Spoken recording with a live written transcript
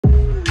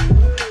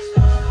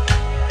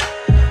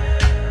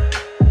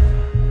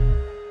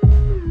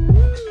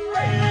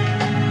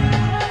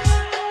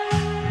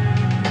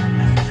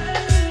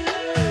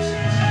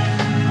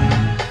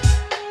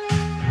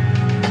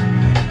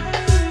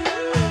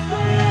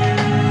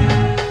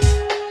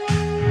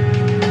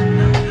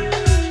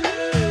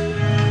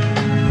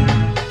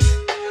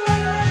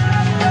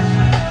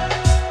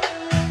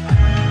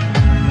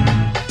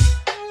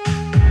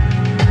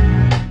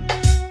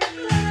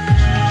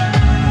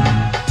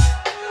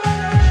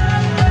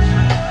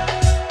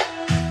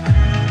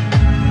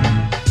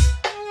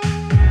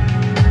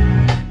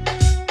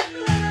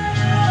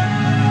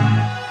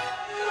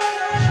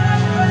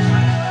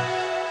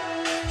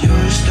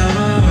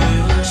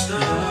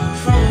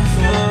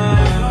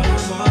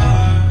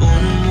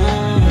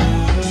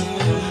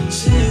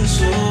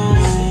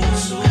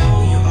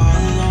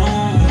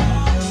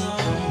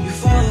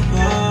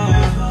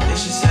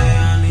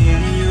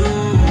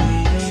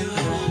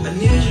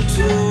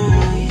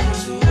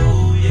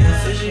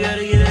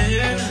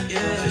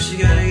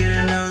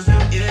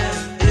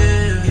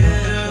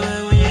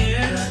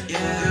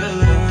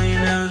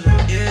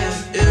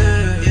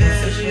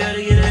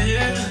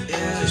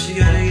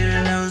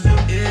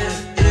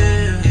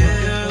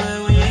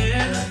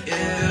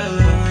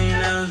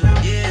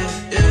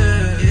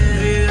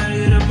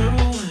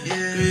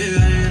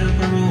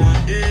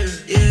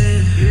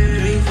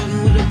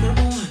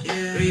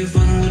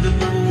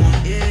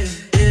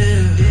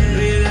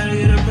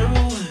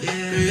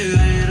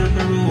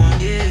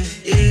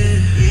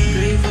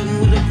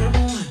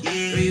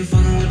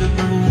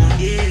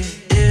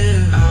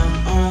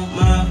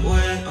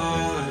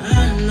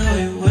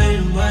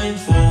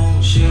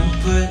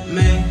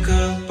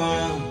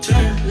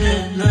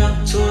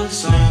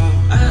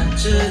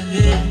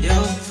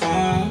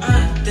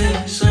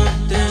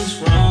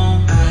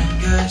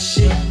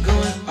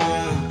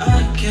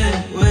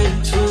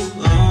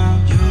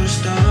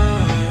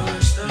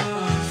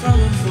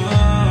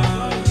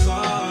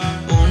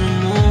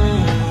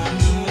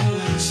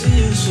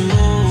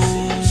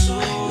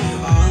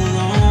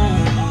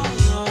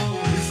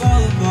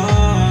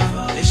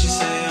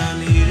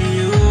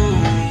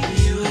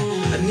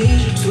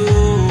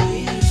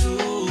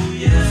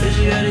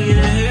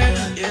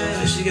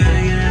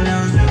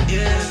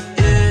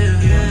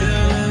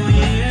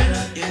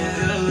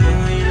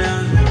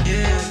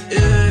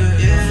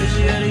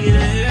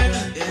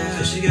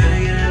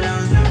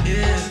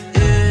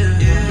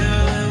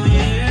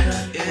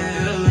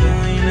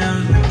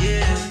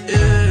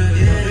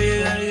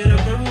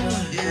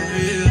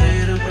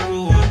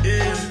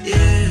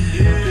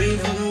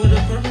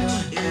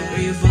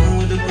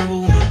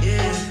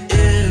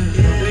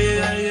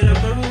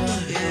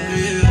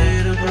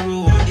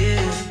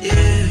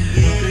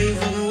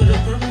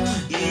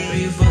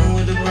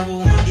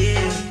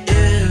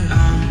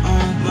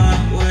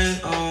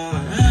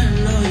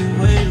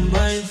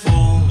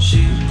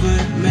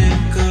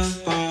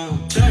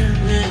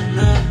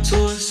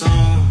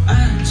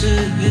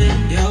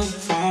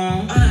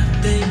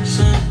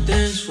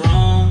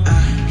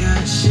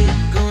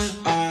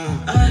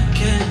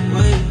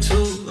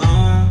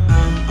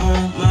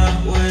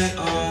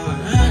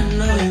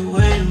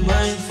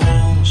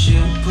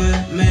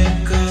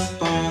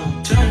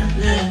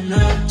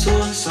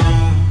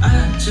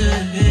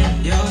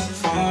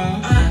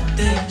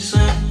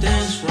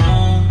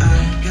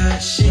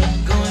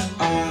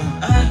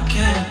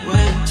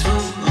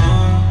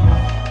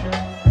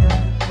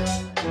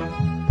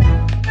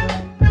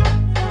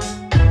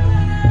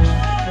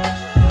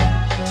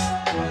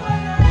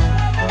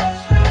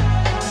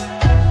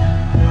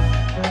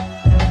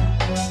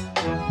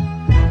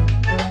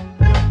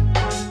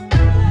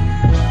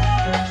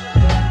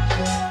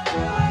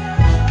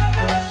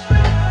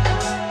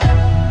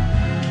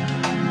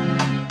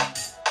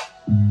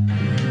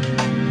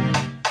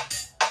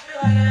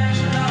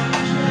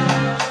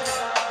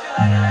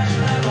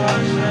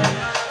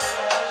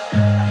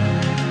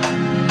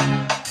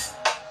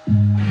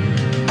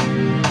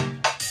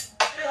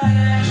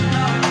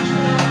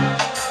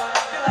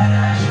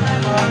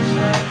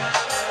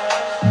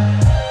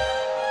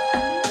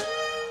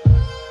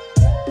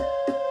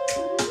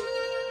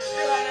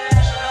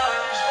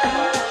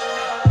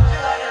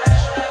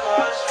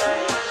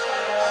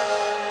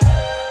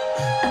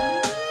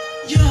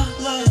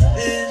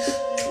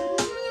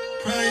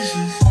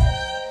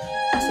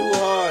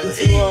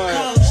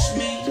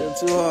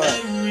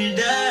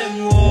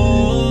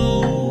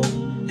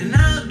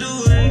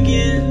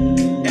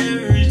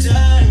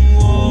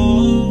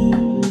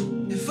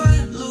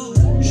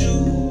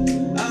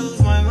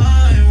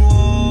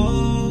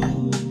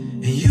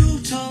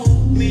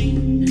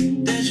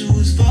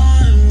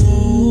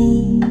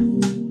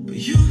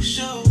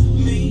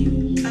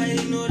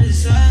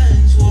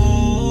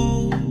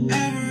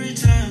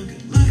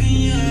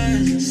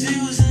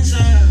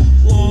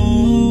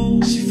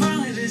She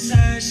finally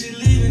decided she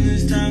leaving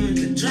this time at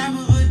the drop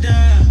of a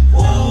dime.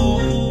 Whoa.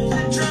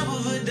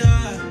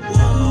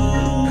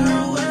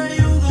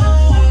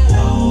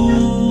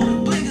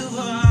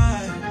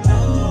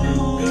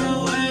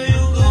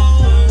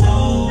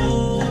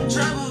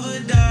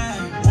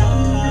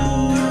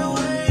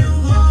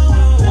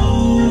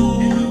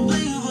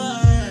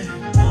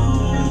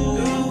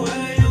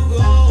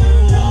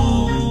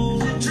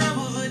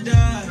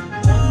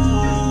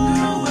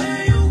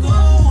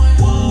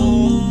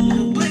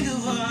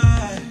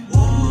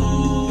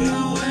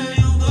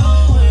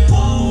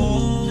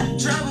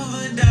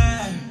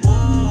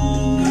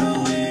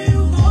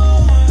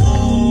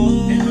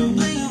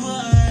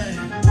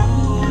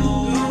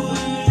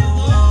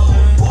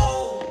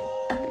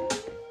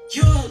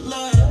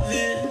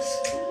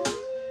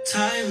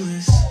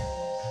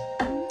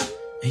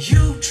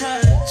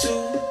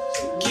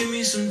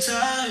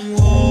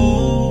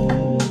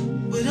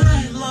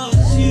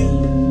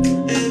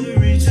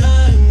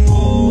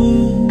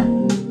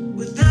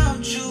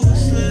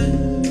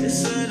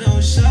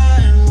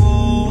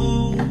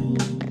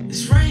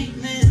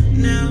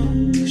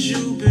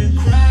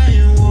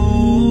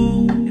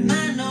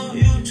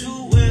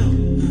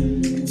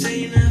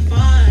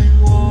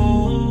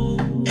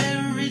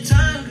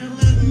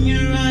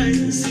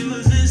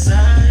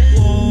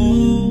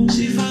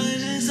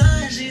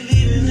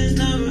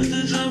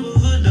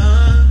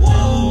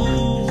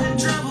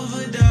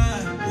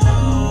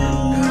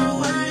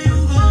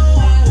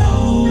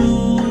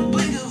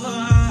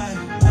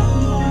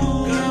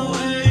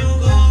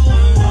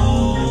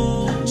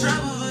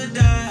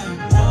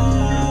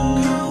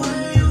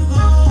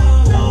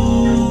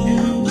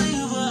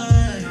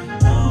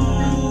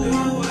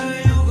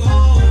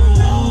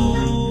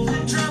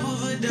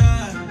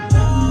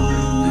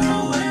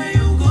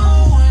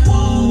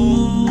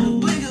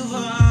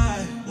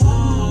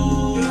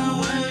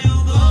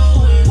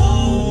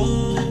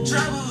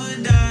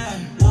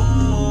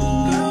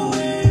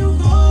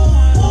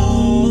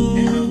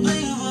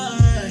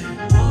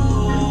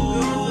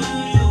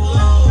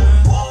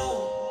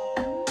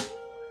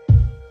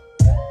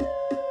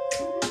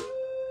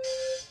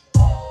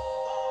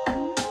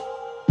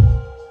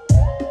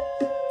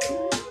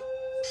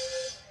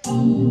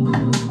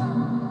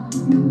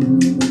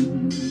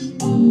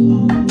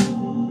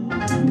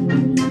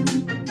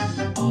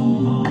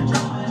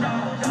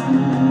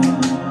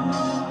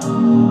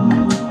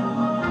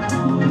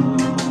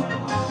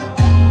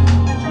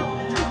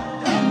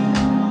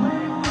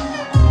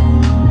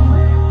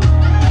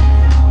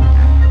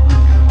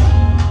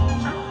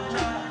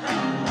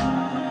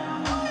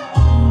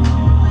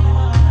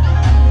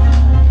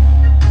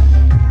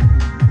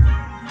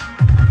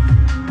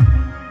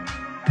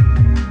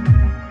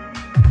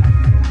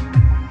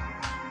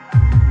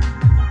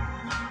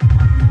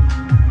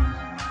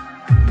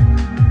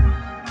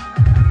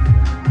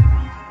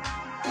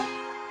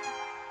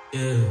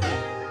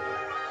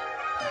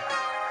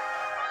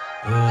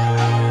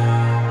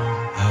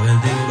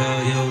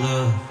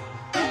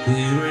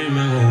 you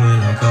remember when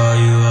I call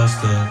you all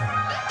stuck?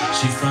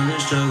 She from the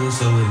struggle,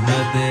 so it's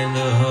nothing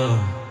to her.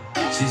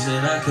 She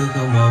said I could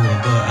come over,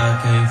 but I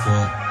can't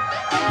fuck.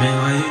 Man,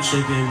 why you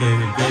tripping,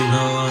 baby? Girl, you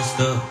know I'm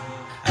stuck.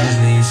 I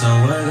just need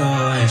somewhere to go,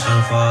 I ain't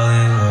tryna fall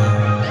in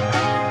love.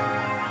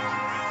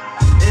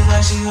 It's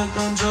like she hooked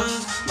on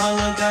drugs. My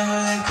luck got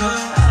her head cut.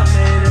 I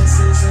made her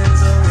 6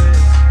 cents a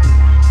rest.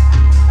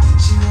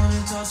 She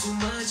wanna talk too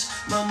much.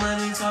 My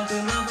money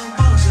talking up on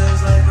both just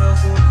like a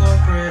full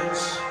corporate.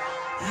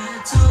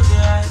 I told you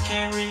I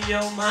can't read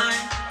your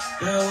mind.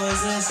 Girl,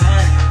 what's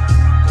inside you?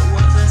 Girl,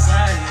 what's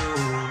inside you?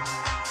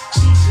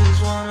 She just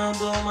wanna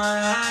blow my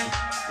high.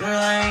 Girl,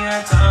 I ain't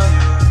got time for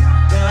you.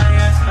 Girl, I ain't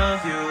got time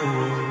for you.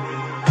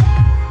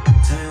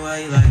 Tell me why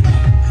you like me.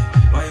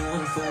 Why you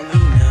wanna fool me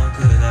now?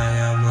 Cause I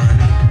got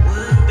money.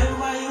 Baby,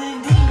 why you in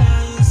D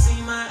now? You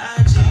see my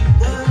IG.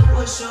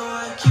 What's your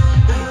IQ?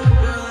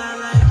 Girl, I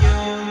like you.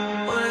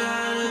 What I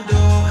gotta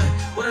do?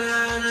 What I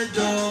gotta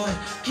do?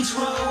 Get you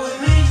roll with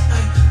me.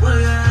 What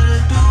I gotta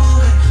do?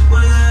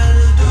 What I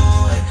gotta do?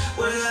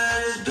 What I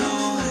gotta do?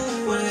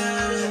 What I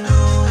gotta do?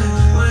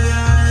 What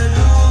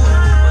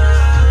I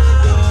gotta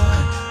do?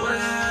 What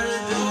I gotta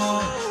do?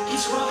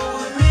 Get you roll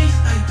with me.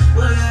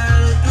 What I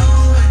gotta do?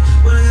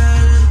 What I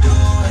gotta do?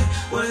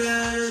 What I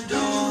gotta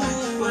do?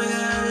 What I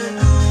gotta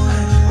do?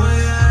 What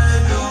I gotta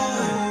do?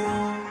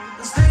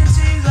 I stay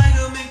cheese like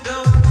a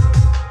McDonald's.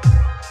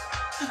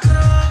 I cut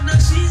her off, now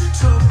she's in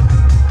trouble.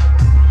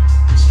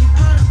 She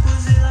put her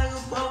pussy like a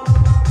boat.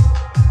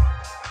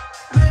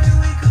 Maybe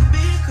we could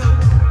be a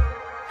couple.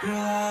 Girl,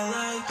 I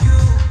like you.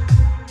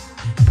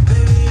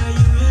 Baby, are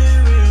you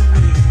hearing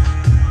me?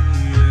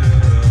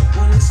 Yeah.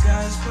 When the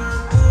sky's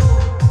purple,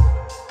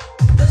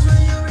 that's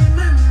when you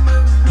remember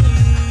me.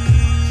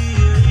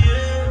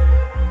 Yeah.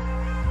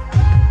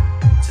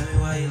 Tell me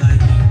why you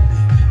like me.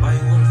 Why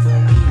you wanna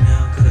fool me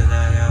now? Cause I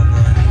got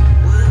money.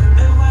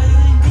 Baby, why you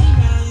in D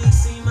now? You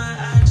see my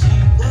IG.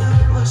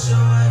 What's your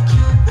IQ?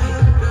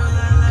 Girl,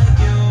 I like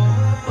you.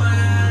 What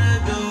I gotta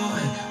do?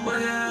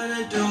 What I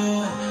gotta do?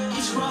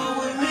 Get you roll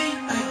with me.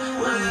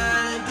 What I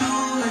gotta do?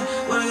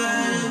 What I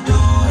gotta do?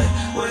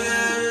 What I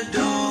gotta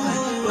do?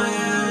 What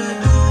I gotta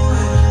do?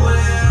 What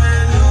I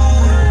gotta do?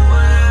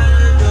 What I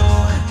gotta do?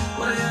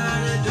 What I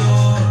gotta do?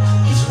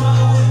 Get you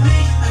roll with me.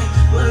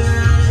 What I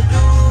gotta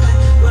do?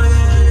 What I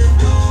gotta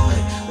do?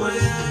 What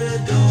I gotta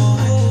do?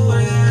 What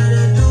I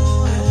gotta do?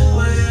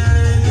 What I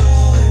gotta do?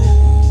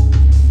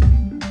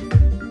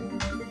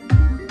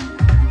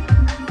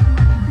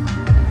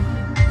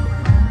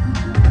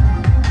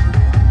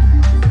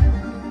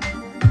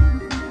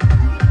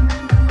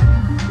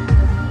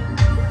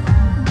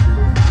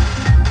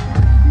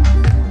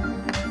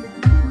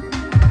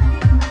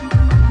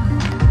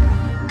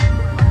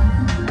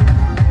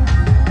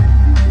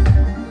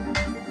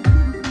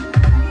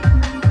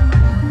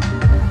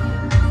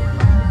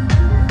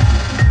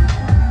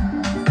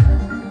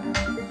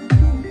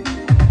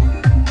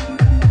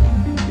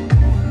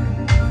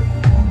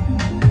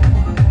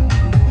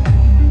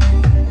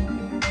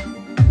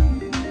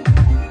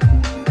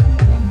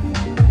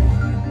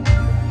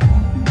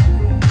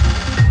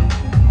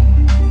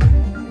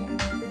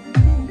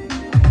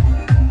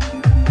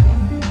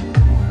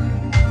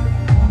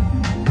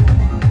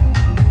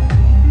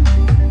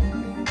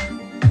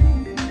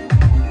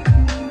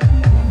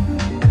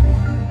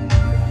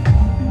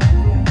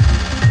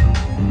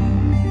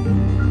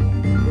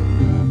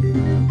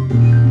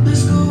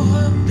 Let's go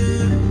up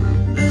there.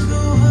 Let's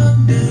go up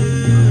there.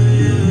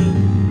 Yeah.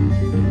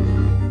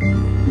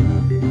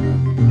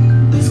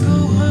 Let's go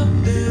up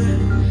there.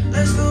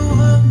 Let's go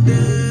up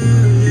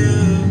there.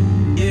 Yeah.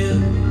 Yeah.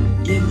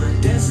 Yeah, my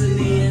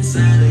destiny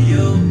inside of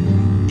you.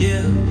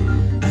 Yeah.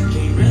 I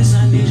can't rest, I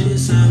need you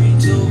inside me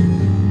too.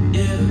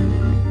 Yeah.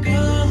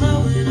 Girl, I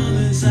love when I'm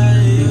inside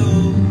of you.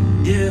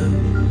 Yeah.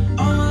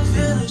 All my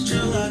feelings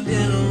chill locked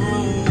in a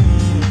room.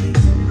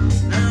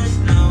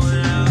 Now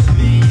without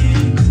me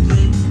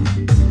incomplete.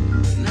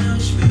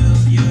 Nashville,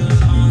 you're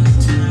the only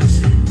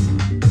tension.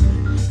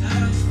 I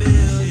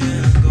feel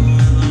you're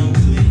going along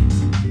with me.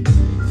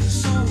 Feel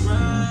so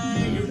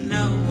right, you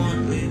never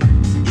want me.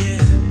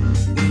 Yeah.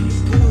 When you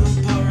pull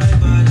apart right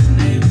by the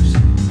neighbors.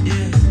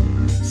 Yeah.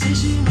 Say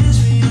she miss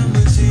me,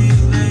 I'ma see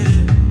you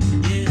later.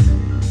 Yeah.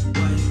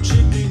 Why you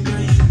tripping,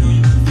 girl? You know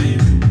you're my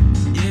favorite.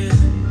 Yeah.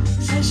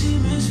 Say she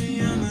miss me,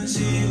 I'ma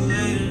see you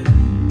later.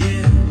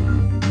 Yeah.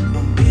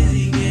 I'm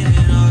busy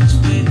getting all this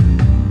paper.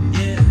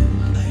 Yeah.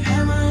 Like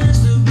have my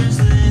Instagram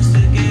the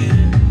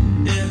instigator.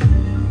 Yeah.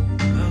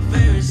 Her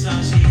favorite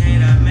song, she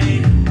hate I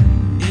made it.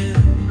 Yeah.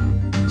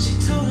 She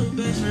told her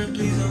best friend,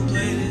 please don't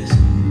play this.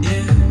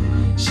 Yeah.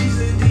 She's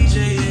a DJ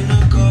in the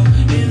car,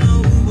 in the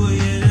Uber,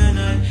 yeah, that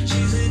night.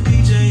 She's a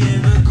DJ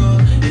in the car,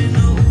 in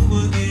the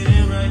Uber,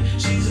 getting right.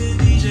 She's a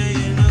DJ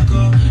in the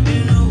car,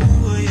 in the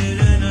Uber, yeah,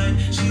 that night.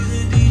 She's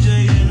a DJ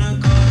in the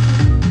car.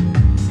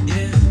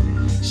 Yeah.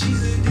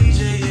 She's a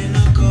DJ in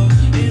the car,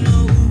 in the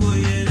Uber,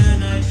 yeah, that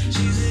night.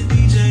 She's a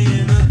DJ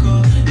in the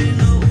car, in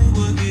the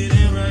Uber,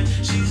 getting right.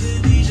 She's a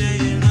DJ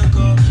in the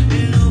car,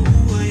 in the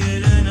Uber, yeah,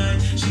 that night.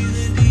 She's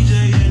a DJ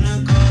in the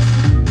car.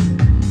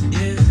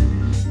 Yeah.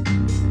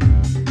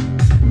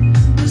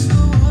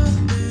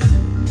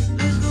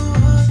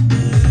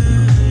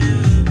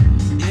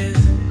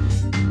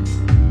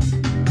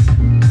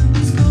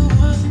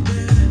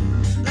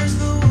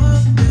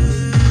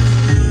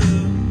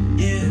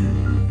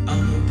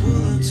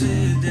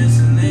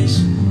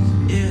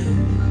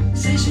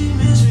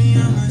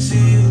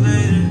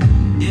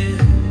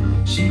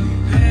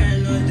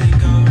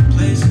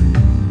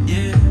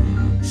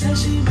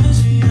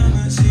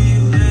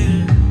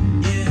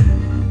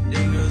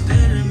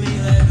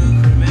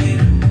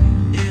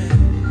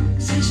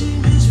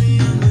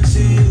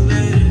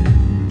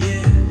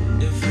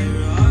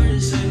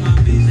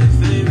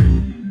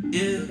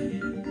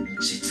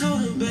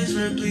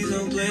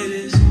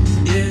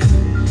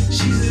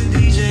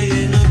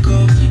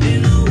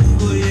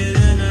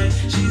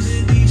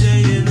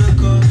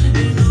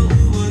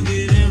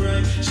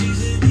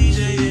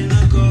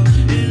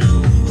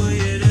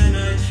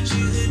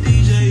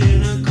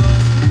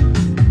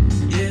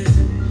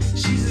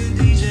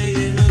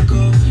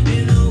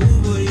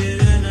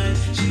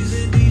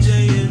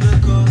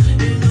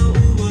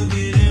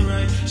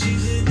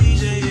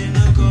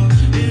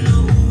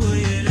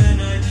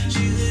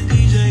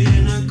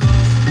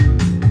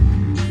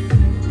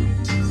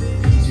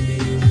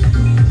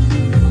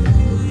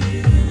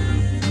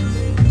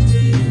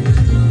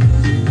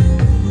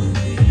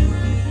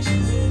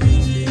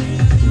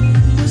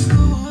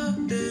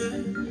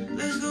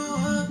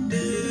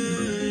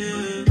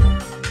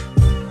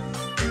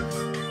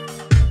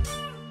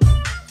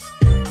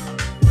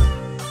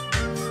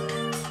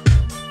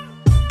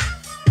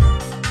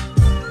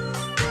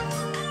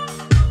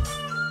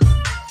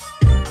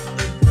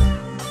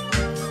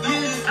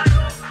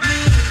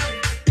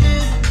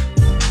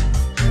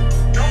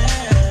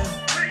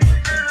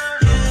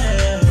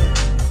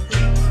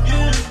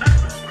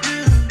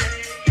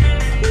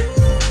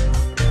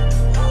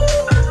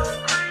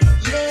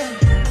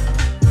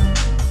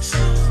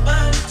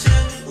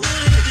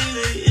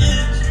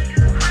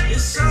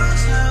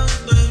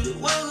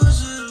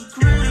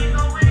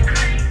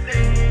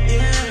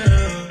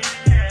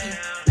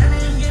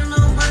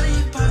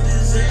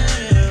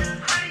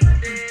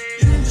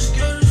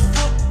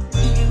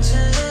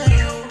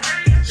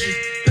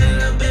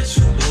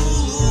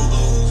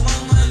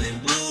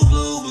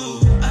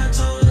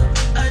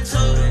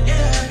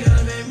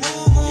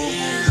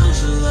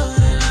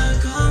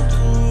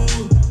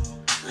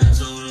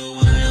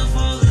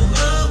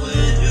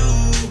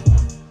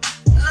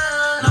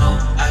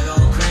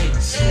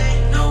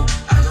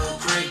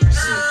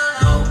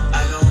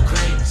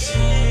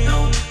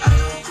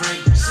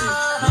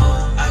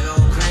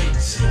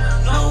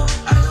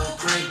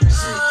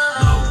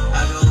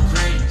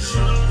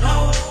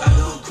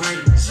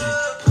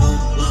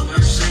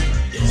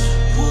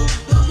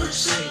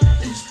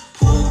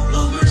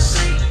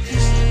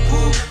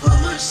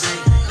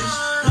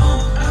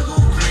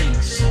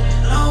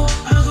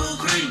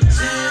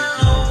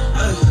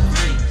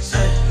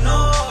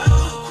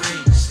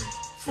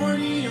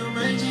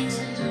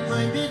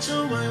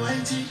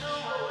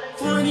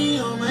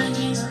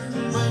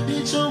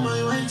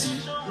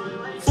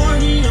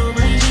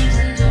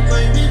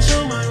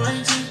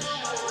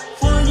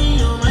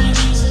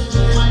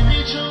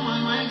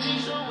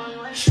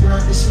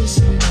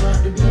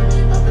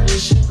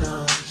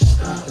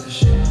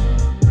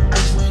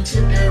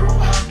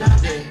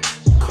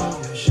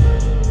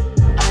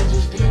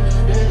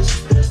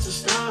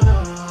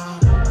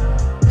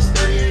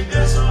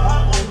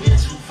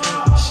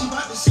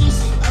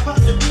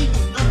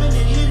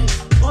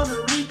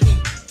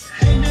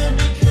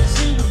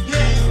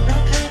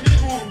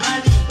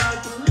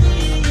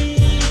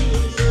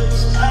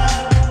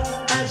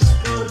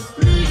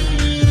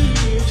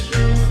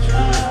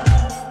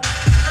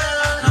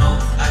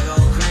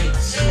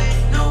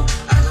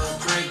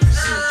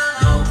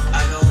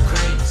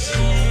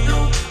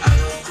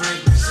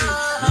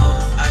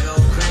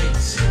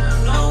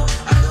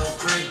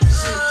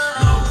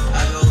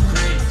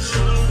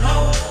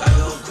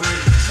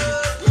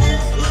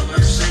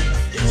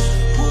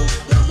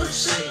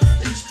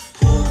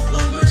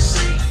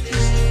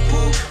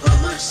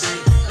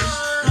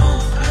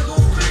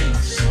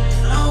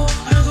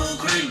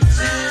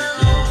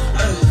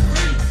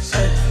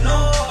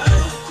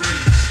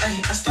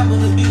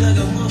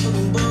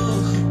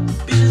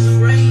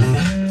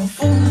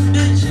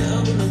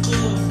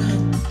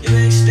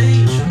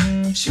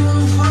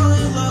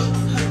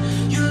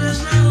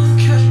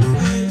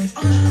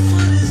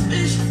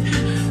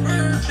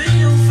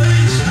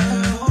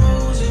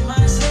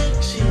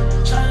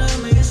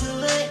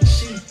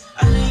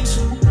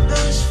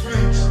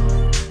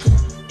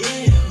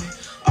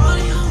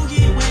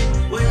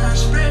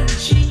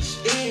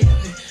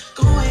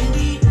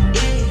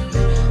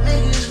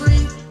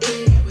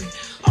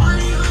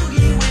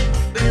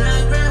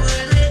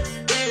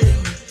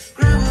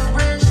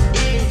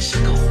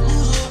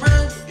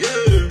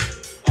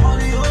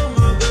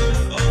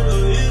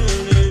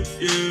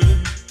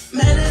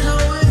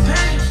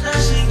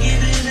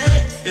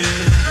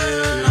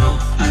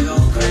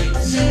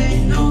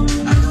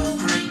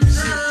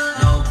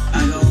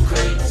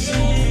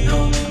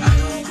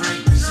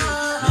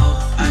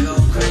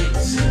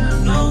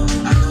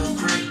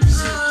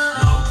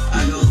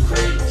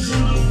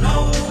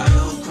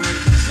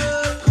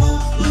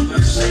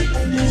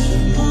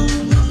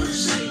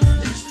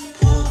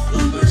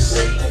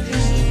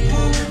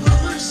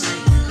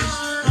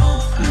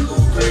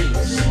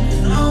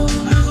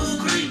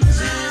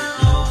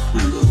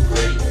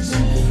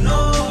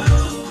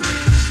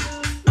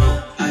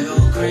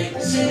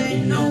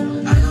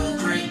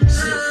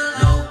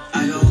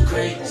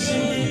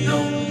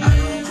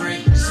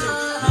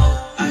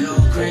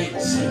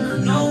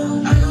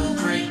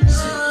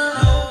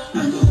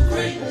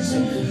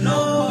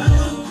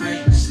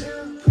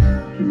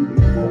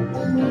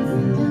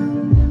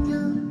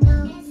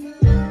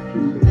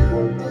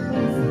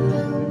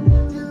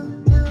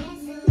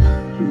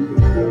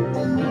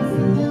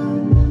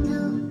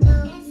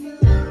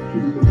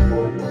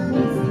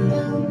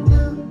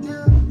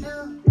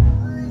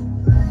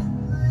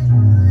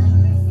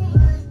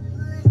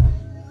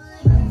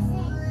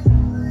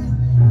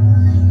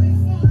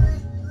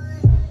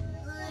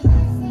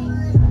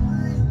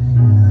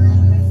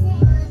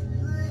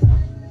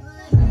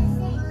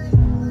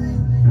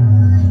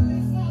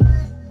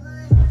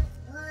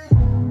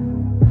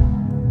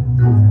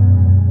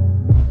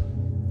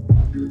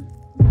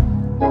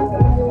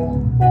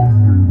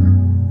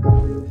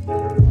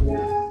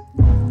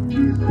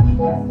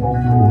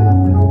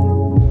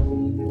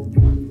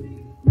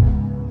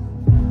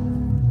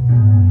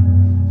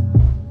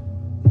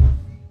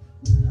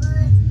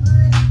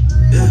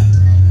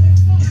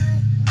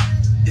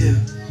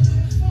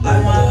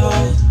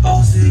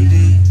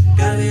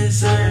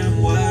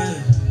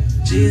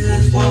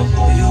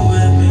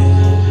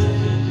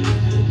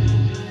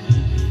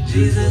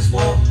 Jesus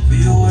walk for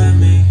you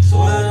and me, so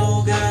I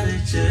don't gotta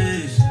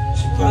chase.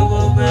 She pop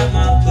up at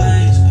my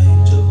place,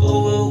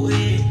 Jehovah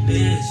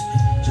Witness,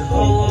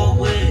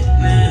 Jehovah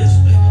Witness,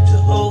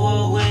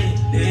 Jehovah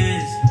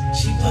Witness.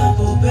 She pop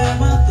up at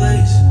my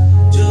place,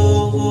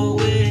 Jehovah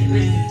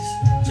Witness,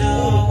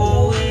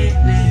 Jehovah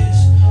Witness,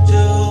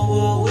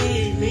 Jehovah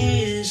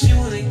Witness. She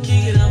wanna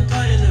kick it, I'm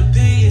putting the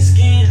biggest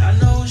skin. I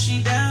know what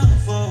she down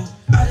for.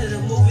 I did a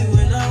movie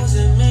when I was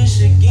in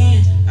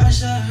Michigan. I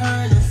shot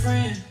her and a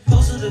friend,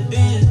 close to the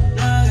Benz.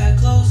 Now I got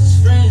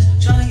closest friends,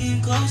 tryna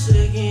get closer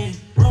again.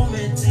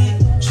 Romantic,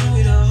 show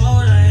me to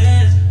hold her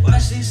hands while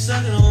she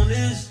sucking on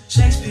this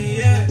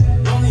Shakespeare,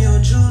 Romeo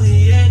and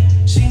Juliet.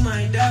 She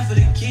might die for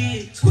the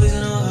kid,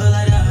 squeezing on her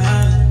like a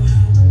Honda.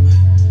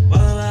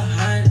 While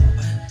behind it,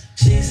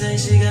 she say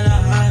she got a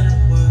Honda.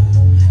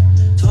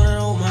 Told her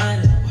don't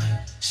mind it,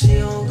 she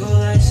don't go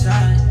like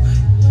solid.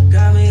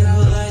 Got me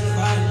hooked like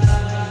violence.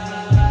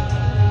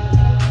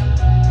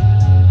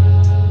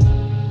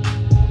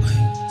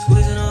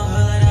 Squeezing on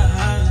her like a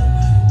Honda.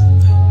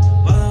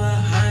 While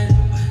behind it,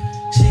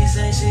 she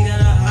say she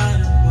got a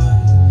Honda.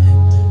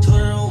 Told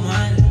her don't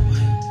mind it,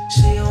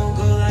 she don't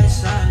go like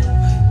solid.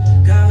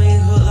 Got me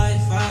hooked like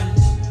violence.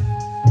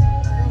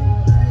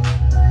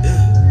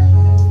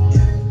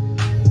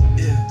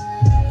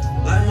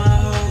 Like my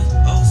whole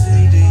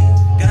OCD,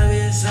 gotta be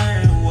a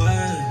certain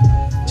word.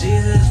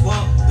 Jesus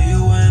walk for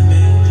you and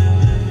me.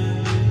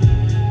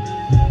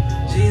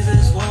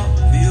 Jesus walk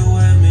for you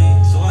and me,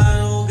 so I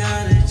don't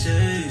gotta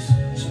chase.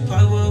 She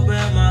pop up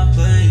at my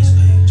place,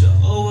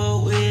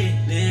 Jehovah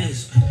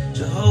Witness,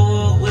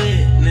 Jehovah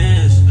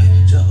Witness,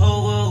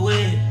 Jehovah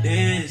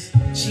Witness.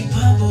 She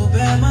pop up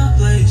at my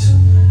place,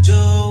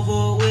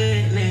 Jehovah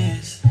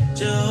Witness,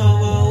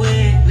 Jehovah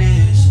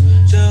Witness,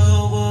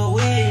 Jehovah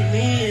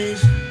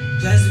Witness.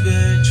 Plastic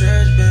bag,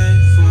 trash bag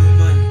full of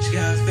money. She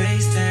got a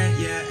face tag,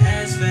 yeah,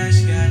 ass fat.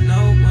 She got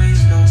no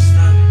waist, no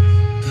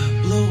stomach. Got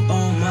blue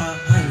on my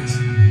honey's.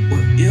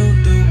 What you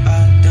do, I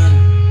done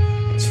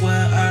it.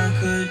 Swear I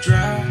could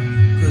drown,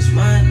 cause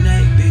my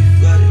neck be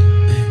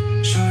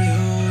flooded. Shorty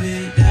hold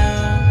it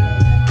down,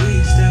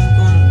 we step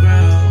on the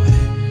ground.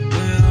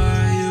 Where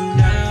are you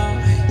now?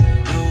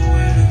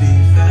 Nowhere to be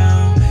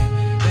found.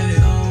 Baby,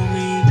 hold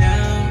me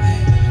down,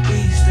 we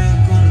step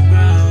on the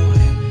ground.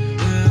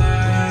 Where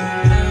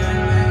are you now?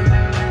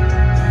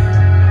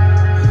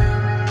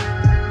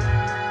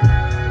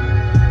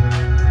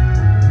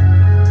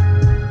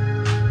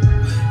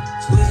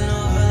 Squeezing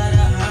on her like a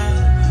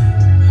Honda.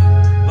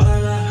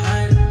 While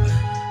behind it,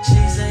 she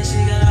say she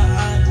got a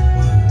Honda.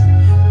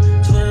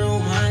 Told her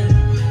don't mind it,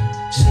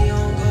 she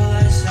don't go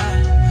like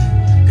solid.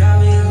 Got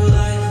me hooked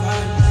like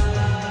violence.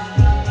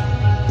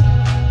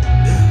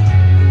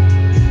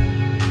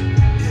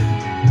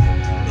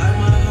 Like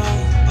my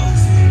whole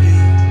OCD,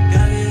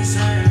 gotta be a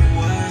certain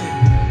word.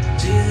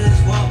 Jesus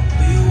walk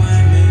for you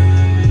and me.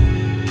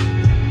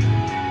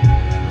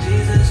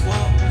 Jesus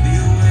walk for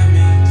you and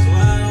me, so I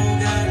don't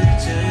gotta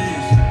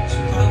chase. She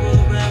pop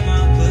up at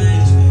my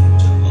place,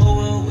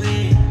 Jehovah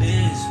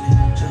Witness,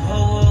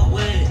 Jehovah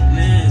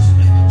Witness,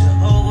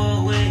 Jehovah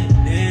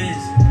Witness.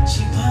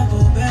 She pop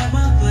up at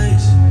my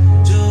place,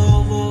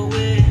 Jehovah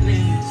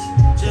Witness,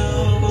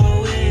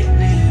 Jehovah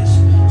Witness,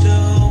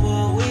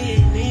 Jehovah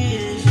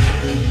Witness.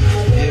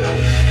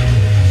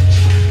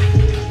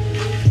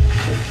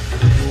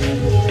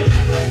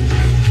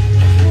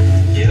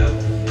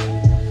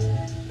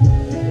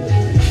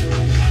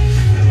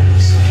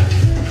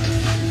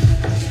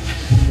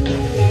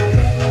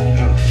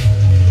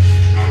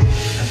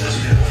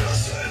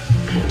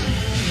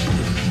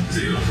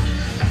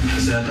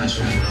 I thought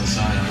you went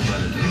outside. I'm about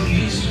to do it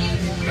easy.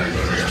 Yeah, I'm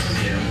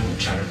gonna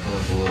try to pull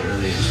up a little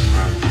earlier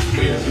tomorrow.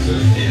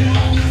 Yeah.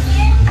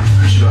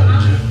 What you about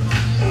to do?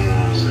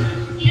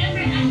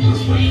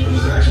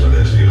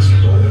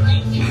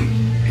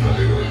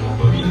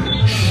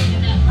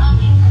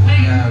 I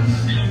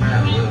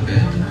have a little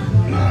bit.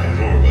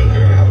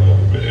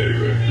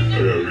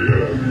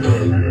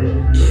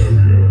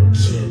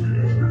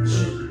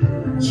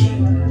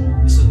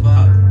 It's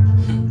about,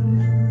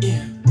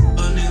 yeah. A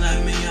nigga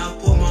like me, I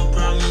put my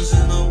problems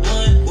in a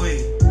blunt.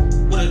 Wait,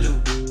 what I do?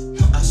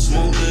 I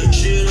smoke that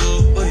shit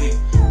up. Wait,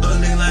 a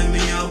nigga like me,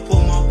 I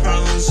put my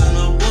problems in a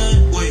blunt.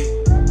 Wait,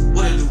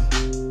 what I do?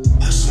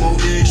 I smoke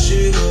that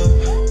shit up.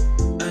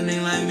 A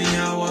nigga like me,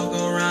 I walk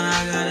around,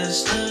 I got a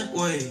stunt.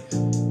 Wait,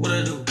 what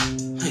I do?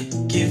 Hey,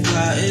 get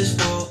fly as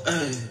fuck.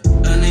 Hey,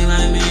 a nigga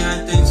like me,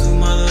 I think too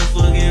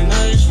motherfucking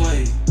much.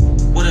 Wait,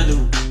 what I do?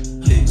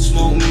 Hey,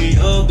 smoke me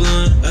a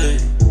blunt. Hey,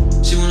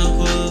 she wanna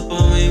pull up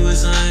on me with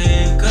some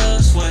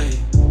handcuffs. Wait,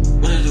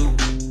 what I do?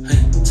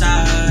 Hey,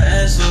 tie her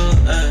ass up.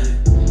 Hey,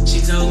 she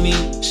told me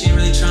she ain't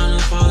really tryna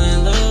fall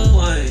in love.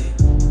 Wait,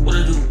 what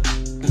I do?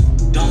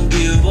 Don't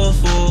give a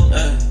fuck.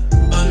 Hey,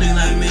 a nigga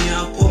like me,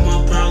 I put my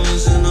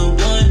problems in a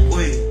blunt.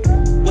 Wait,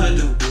 what I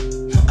do?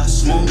 I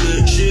smoke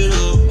that shit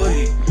up.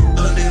 Wait,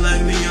 a nigga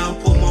like me, I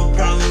put my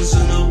problems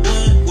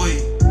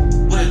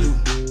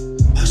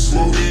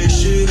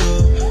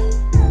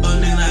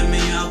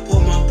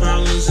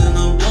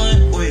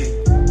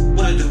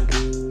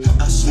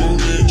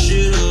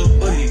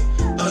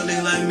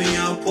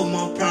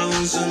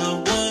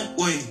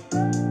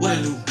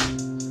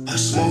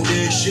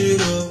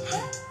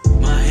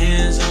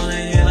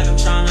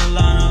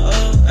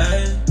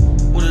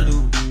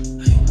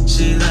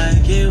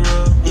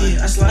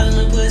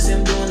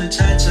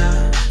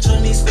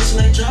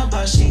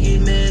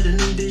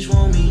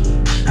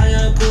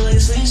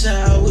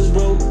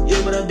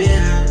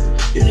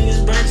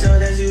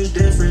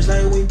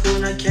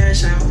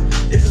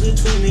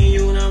between me and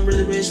you, and I'm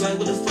really rich. Like,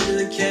 what the fuck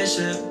is a cash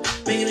app?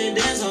 Making it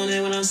dance on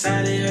it when I'm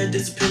side of her,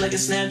 disappear like a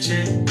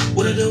Snapchat.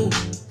 What I do?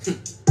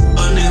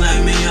 A nigga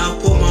like me, I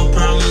put my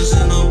problems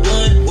in a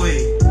blunt.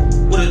 Wait,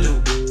 what I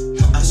do?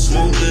 I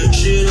smoke that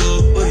shit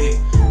up. Wait,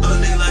 a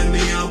nigga like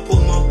me, I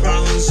put my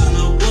problems in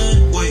a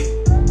blunt. Wait,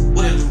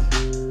 what I do?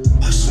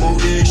 I smoke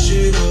that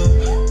shit up.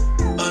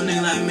 A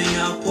nigga like me,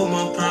 I put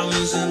my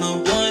problems in a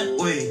blunt.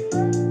 Wait,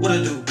 what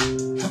I do?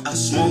 I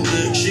smoke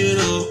that shit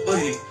up.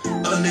 Wait,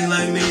 a nigga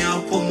like me,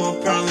 I put my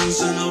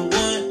problems in a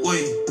blunt.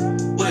 Wait,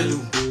 what I do?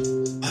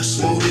 I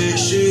smoke that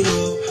shit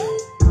up.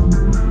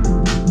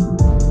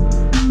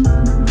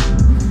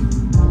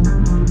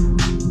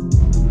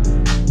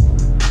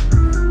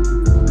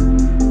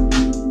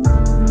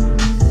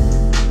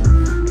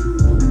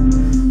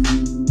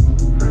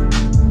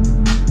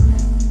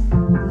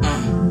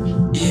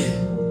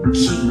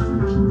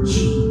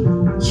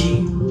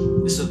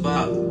 It's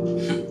about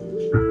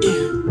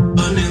yeah.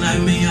 A nigga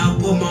like me, I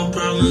put my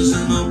problems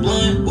in a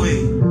blunt.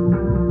 Wait.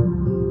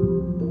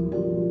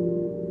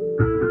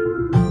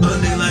 A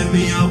nigga like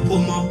me, I put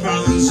my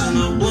problems in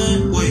a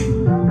blunt. Wait.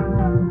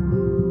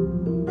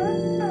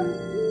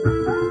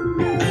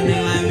 A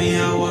nigga like me,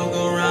 I walk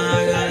around,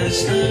 I got a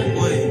stunt.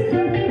 Wait.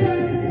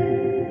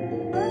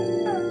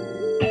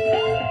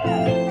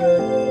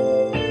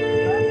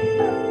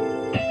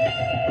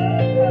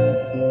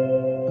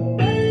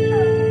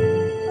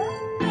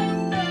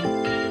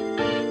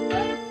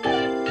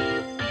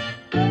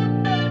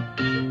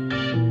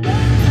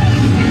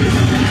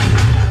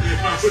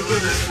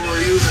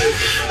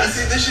 I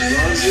see this shit.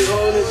 You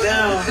hold it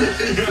down.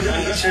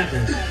 You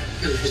tripping.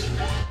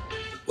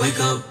 Wake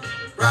up,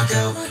 rock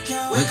out.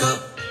 Wake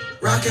up,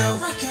 rock out.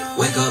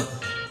 Wake up,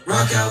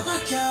 rock out.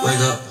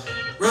 Wake up,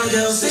 rock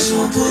out. Say she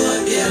wanna pull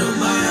up, yeah, to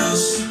my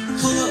house.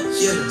 Pull up,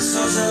 yeah, to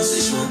Sauce House. Say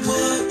she wanna pull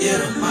up, yeah,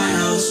 to my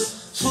house.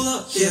 Pull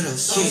up, yeah, to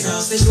Sauce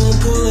House. Say she wanna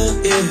pull up,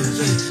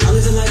 yeah. I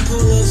live it like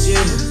pull-ups,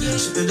 yeah.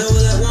 She bend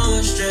over like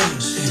warm-up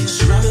stretch.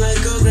 She ride me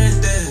like a Grand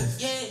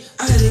Theft.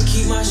 I gotta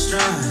keep my stride.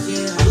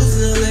 I'm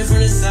losing the left from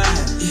the side.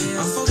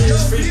 I'm fucking the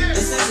street,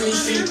 that's Sesame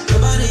Street.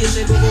 Your body is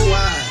shapeable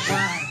wide.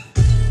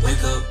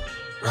 Wake up,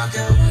 rock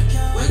out.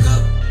 Wake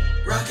up,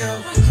 rock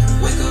out.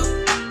 Wake up,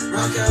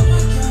 rock out.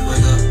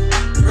 Wake up,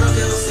 rock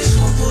out. Say she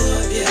wanna pull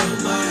up, yeah,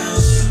 to my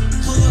house.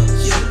 Pull up,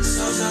 yeah, to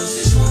Sauce House.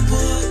 Say she wanna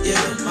pull up,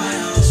 yeah, to my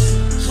house.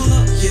 Pull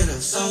up, yeah, to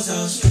Sauce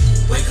House.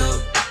 Wake up,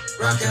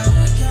 rock out.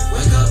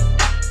 Wake up,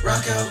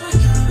 rock out.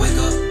 Wake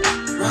up,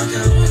 rock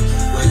out.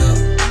 Wake up,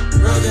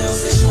 rock out.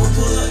 Say she wanna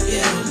pull up,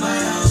 yeah, to my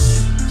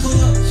house. Pull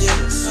up, yeah,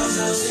 to Sauce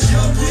House. Say she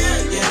wanna pull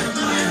up, yeah, to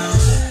my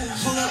house.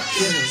 Pull up,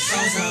 yeah, to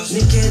Sauce House.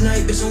 Nick at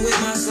night, bitch, I'm with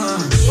my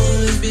slime.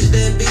 Fuckin' this bitch,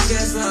 that bitch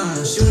got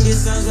slime. She wanna get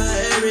sounds like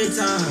every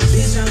time.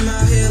 Bitch, I'm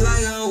out here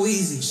like I'm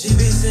Weezy. She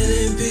be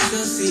sending pics,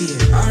 come see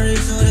it. Already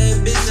told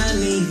that bitch I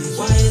need it.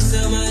 Why you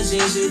sell my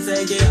jeans, she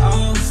take it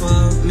off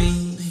of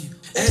me.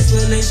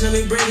 Explanation of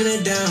me breaking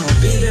it down.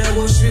 Be that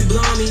one, she be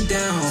blowing me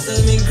down. Suck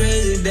me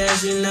crazy that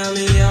she knock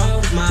me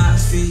off my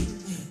feet.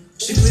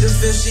 She plead the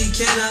fifth, she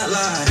cannot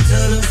lie.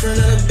 Tellin' her friend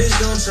that a bitch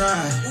gon'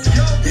 try.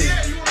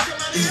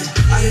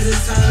 I guess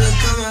it's time to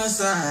come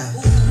outside.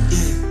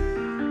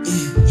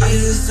 I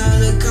guess it's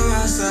time to come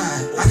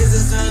outside. I guess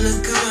it's time to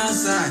come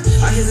outside.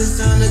 I guess it's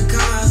time to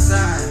come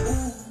outside.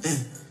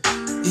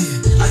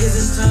 I guess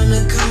it's time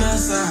to come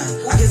outside.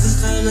 I guess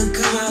it's time to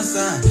come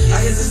outside. I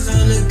guess it's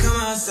time to come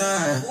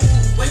outside.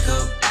 Wake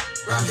up,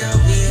 rock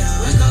out.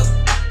 Wake up,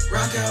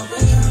 rock out.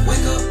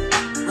 Wake up,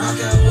 rock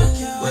out.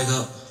 Wake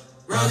up,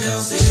 rock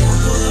out. Say she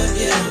wanna pull up,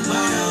 yeah, to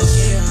my house.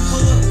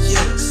 Pull up,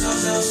 yeah, to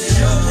Sauce House. Say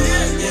she wanna pull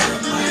up, yeah,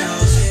 to my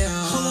house.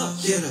 Pull up,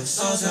 yeah, to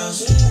Sauce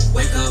House.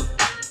 Wake up,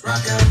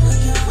 rock out.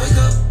 Wake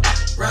up,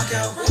 rock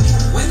out.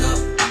 Wake up,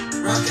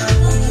 rock out.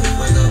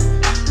 Wake up,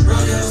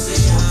 rock out. Say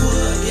she wanna pull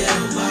up, yeah,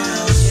 to my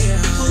house.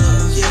 Pull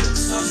up, yeah, to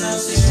Sauce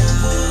House. Say she wanna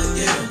pull up,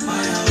 yeah, to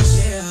my house.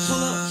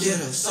 Pull up, yeah,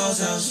 to Sauce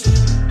House.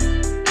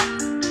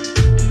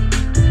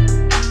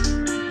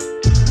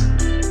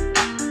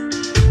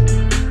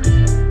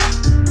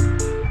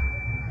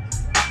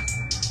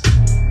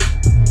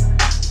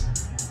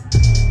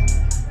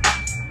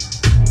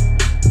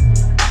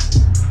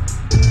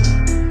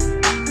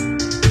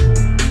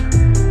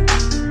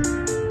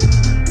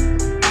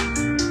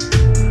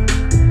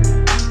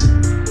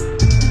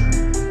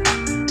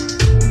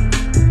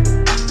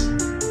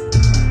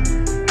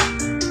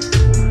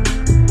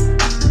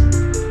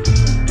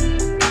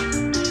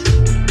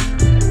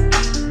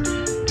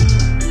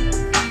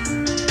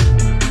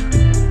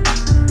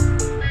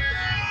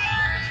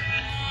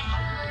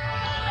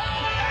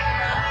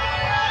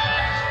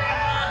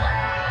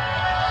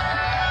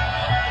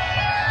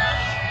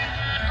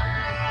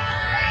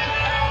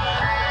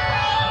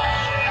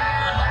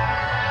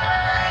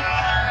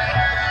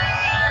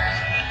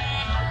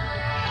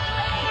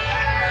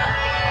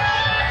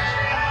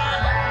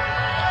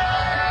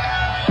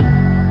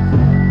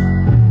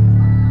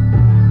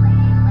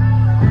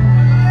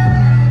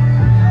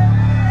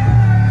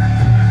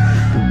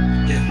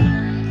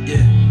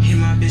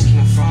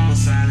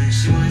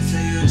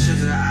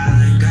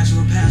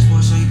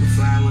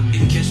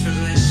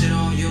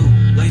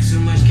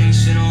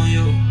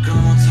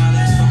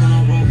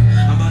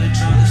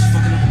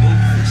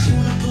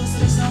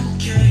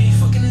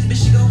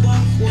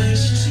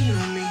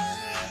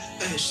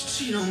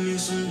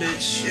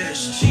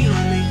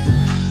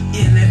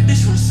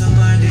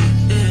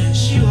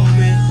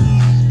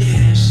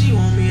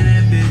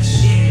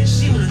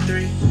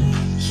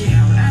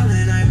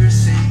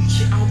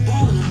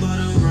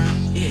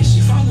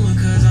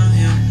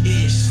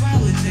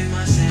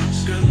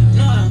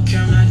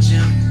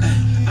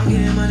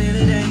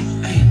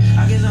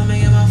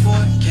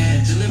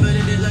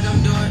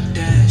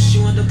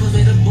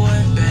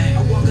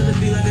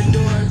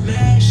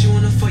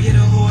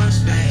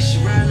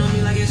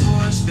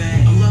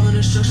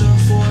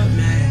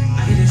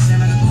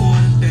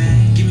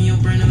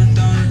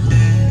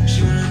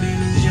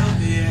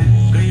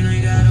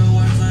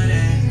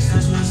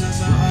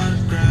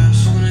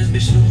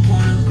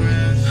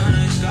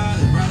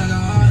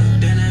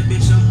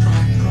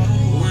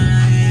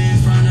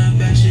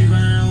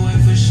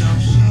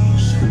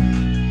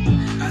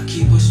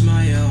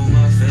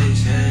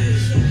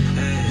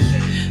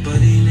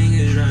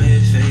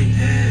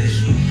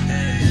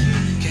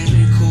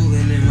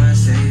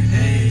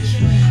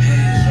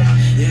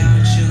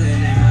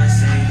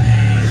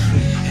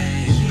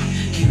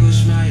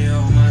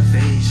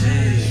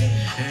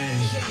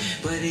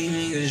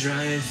 niggas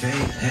running fake,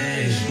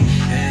 hey,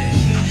 hey.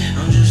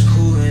 I'm just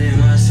coolin' in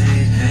my safe,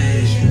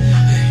 hey,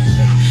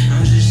 hey.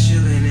 I'm just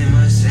chillin' in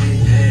my safe,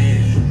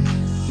 hey.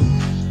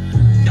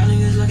 Y'all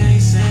niggas like I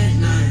ain't said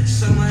nothing.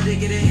 Suck my dick,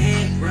 get a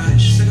head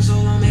rush. Suck a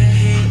soul on that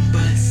head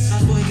bust.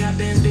 Sauce boy got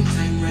bands, big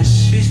time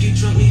rush. Bitch get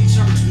drunk, need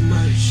talking too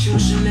much. She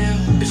want Chanel,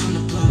 bitch on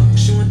the plug.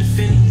 She want the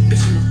Fendi,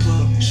 bitch on the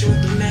plug. She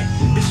want the Mac,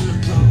 bitch on the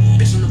plug.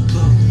 Bitch on the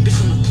plug,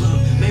 bitch on the plug.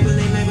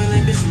 Maybelline,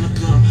 Maybelline, bitch on the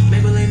plug.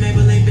 Maybelline,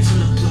 Maybelline, bitch on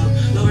the plug.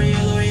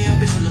 L'Oreal, L'Oreal,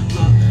 bitch on the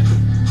plug.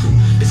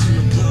 Bitch on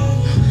the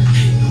plug.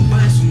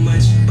 Buy too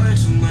much, buy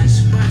too much,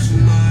 buy too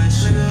much.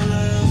 Like a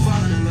love,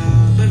 falling in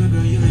love. Baby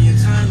girl, you know your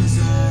time is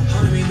up.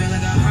 Holding me back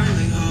like a heart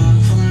like hug.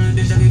 Fucking a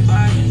bitch that be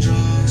buying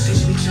drugs.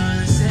 She be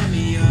trying to set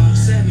me up,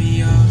 set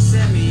me up,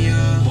 set me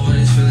up. Boy,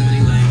 this feeling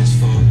really lame as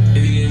fuck.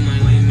 If you get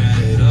money, why you mad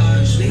at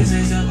us? Niggas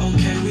ain't up,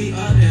 okay, we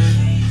up there.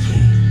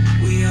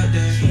 We up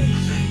there.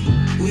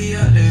 We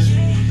up there.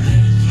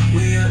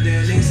 We up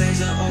there. Niggas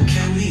ain't up,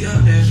 okay, we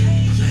up there.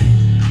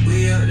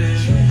 We up there.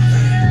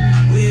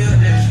 We up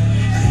there.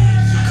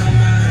 Come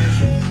out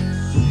here.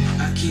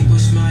 I keep a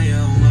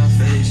smile on my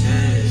face,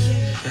 hey,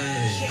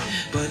 hey.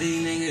 But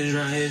these niggas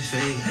right here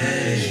fake,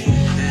 hey,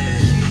 hey.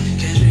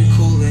 Catch me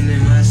coolin'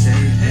 in my safe,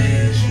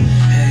 hey,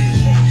 hey.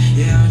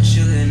 Yeah, I'm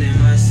chillin' in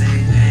my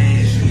safe,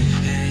 hey,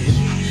 hey.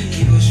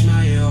 Keep a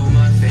smile on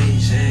my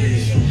face, hey,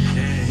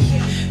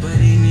 hey. But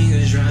these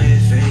niggas right here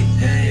fake,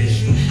 hey,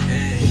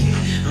 hey.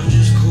 I'm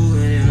just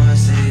coolin' in my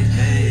safe,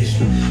 hey,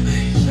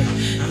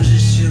 hey. I'm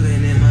just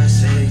chillin' in my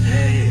safe,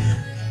 hey.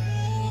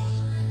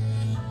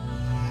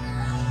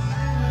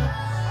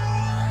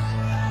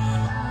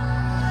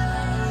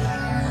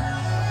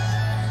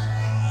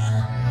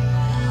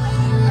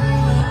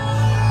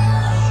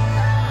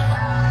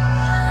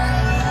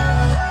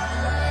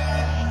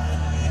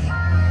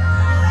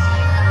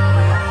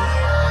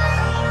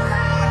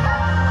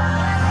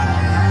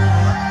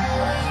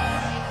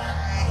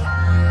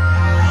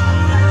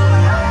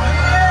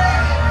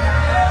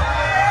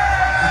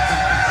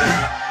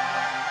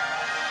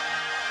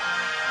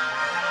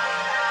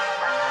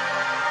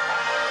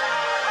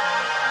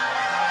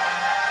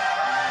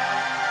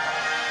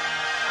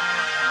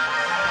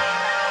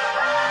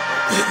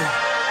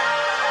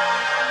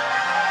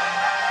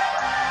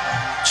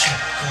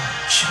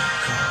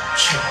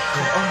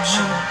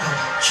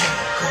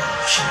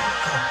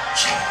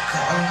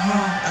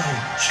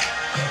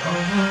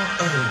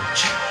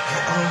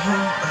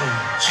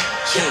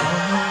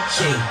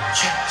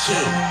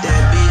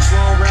 That bitch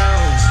want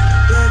rounds.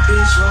 That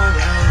bitch want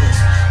rounds.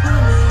 When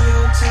I'm in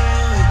your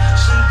town,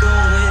 she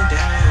going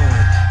down.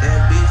 That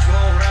bitch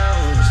want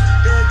rounds.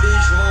 That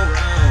bitch want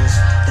rounds.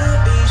 That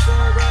bitch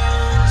want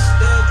rounds.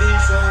 That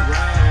bitch want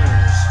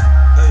rounds.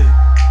 Hey,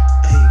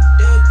 hey,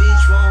 that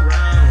bitch want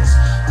rounds.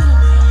 When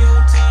I'm in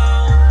your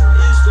town,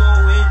 it's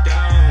going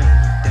down.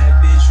 That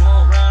bitch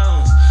want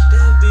rounds.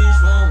 That bitch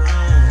want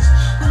rounds.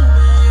 When I'm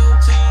in your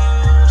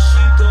town,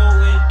 she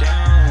going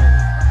down.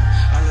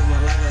 I live my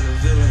life like a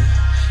villain.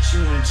 She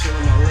wanna chill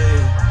on my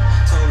leg.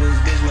 Told this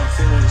bitch my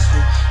feelings.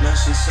 Now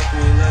she suck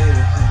me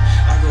later.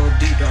 I go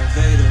deep, Darth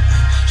Vader.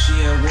 She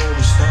at war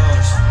with the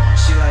stars.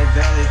 She like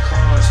Valley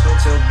cars.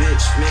 Hotel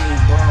bitch, mini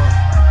bar.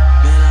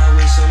 Man, I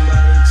wish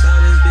somebody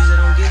tell this bitch that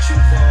don't get you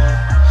far.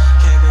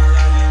 Camping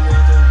like you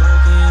worth a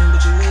Birkin,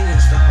 but you ain't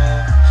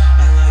installed.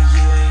 Act like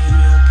you ain't hit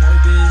me on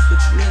purpose,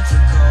 but you meant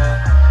to call.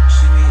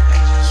 She be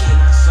acting like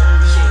my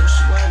servant.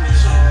 She wipe me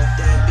off.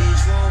 That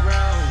bitch want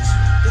rounds.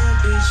 That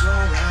bitch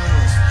want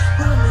rounds.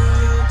 When I'm in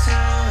your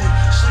town,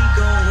 she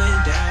going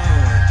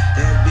down.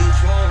 That bitch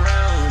want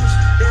rounds.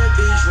 That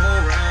bitch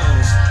want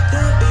rounds.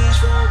 That bitch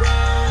want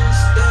rounds.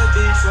 That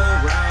bitch want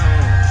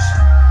rounds.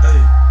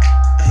 Hey,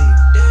 hey,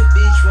 that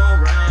bitch want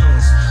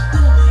rounds.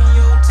 When I'm in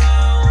your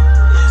town,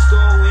 it's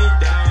going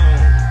down.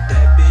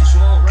 That bitch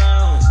want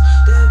rounds.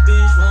 That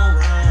bitch want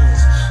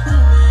rounds. When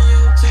I'm in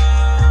your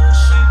town,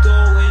 she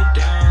going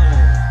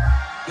down.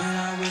 Man,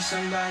 I wish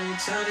somebody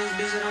tell this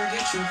bitch that don't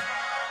get you.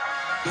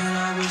 Man,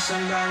 I wish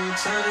somebody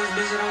tell this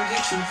bitch that don't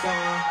get you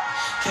far.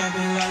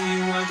 Capping like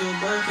you worth a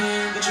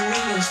Birkin, but you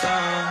ain't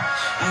installed.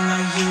 Act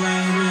like you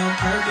ain't hit me on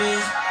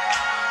purpose.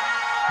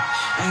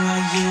 Act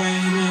like you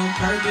ain't hit me on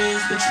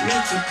purpose, but you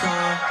meant to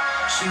call.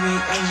 She be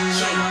acting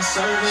like my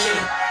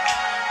servant.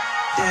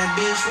 That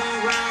bitch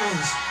want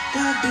rounds.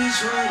 That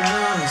bitch want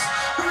rounds.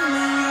 When I'm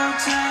in your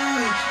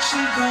town,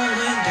 she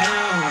going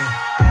down.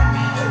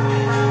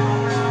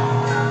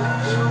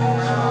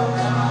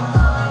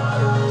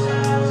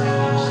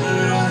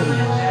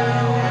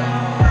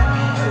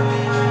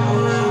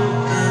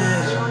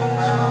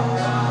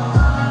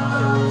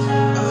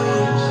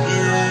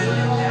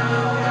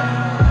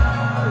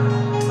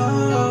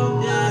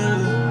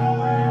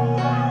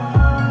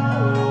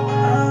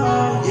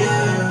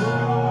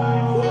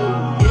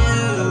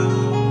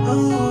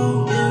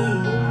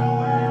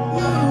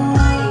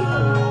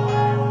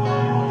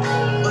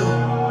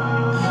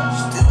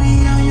 Still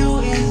be on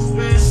your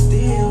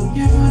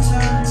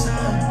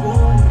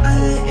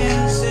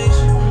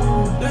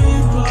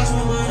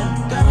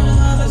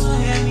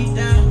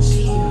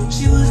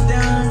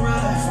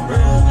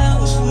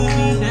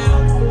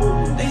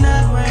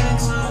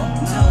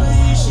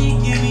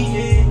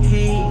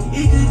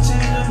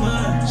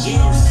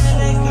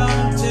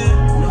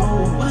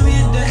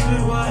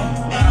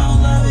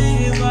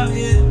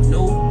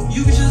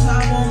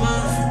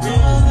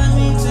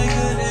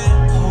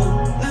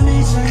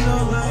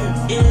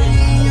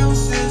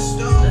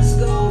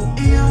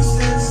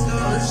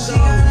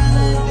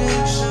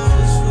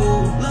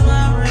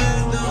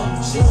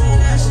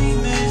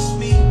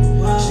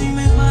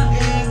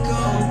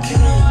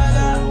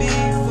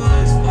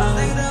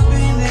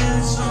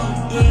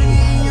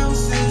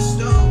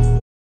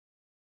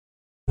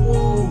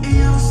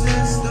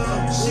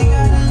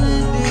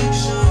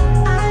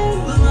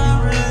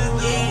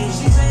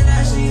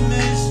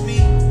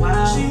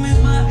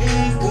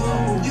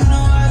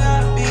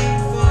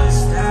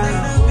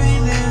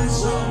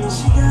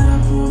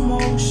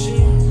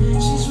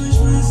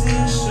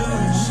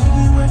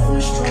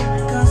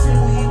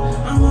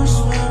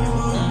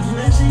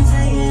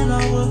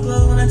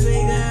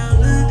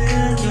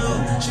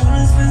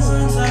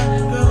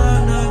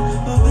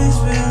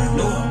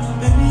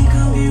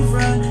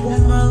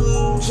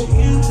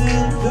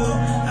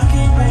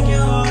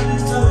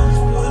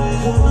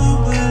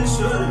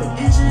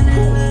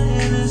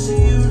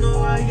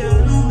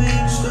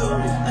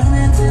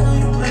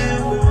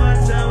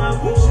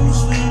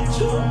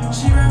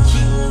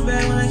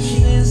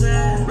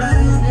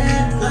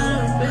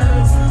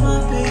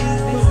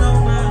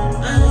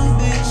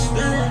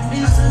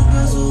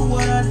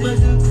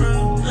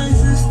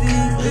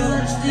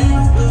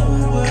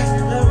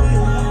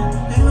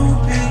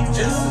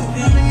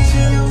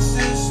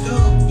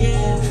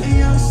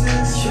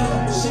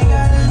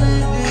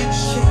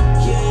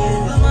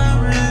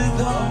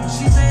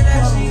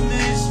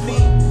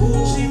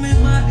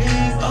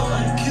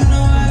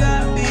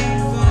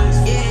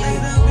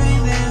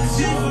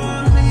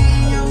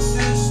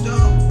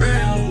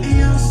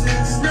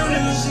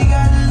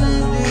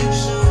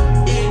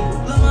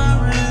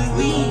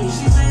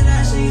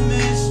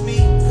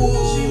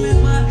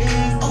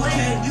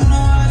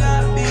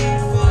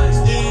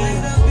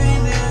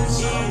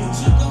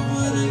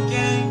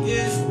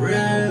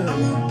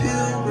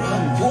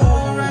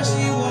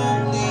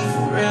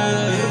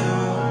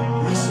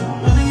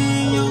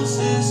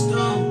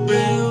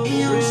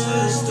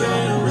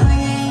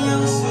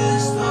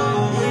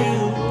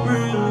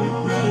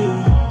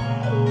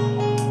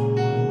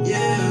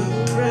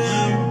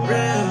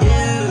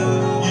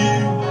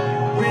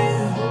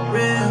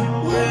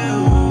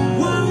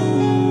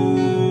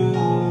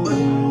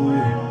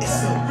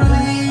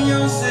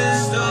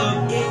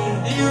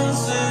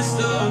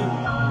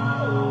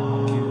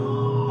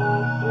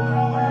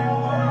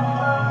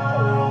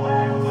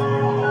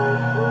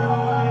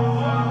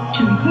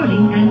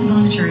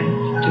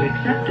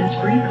accept this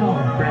free call,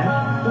 press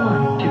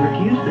 1. To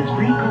refuse this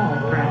free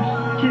call, press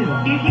 2.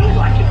 If you would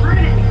like to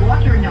permanently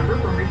block your number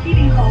from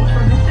receiving calls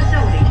from this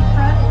facility,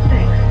 press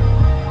 6.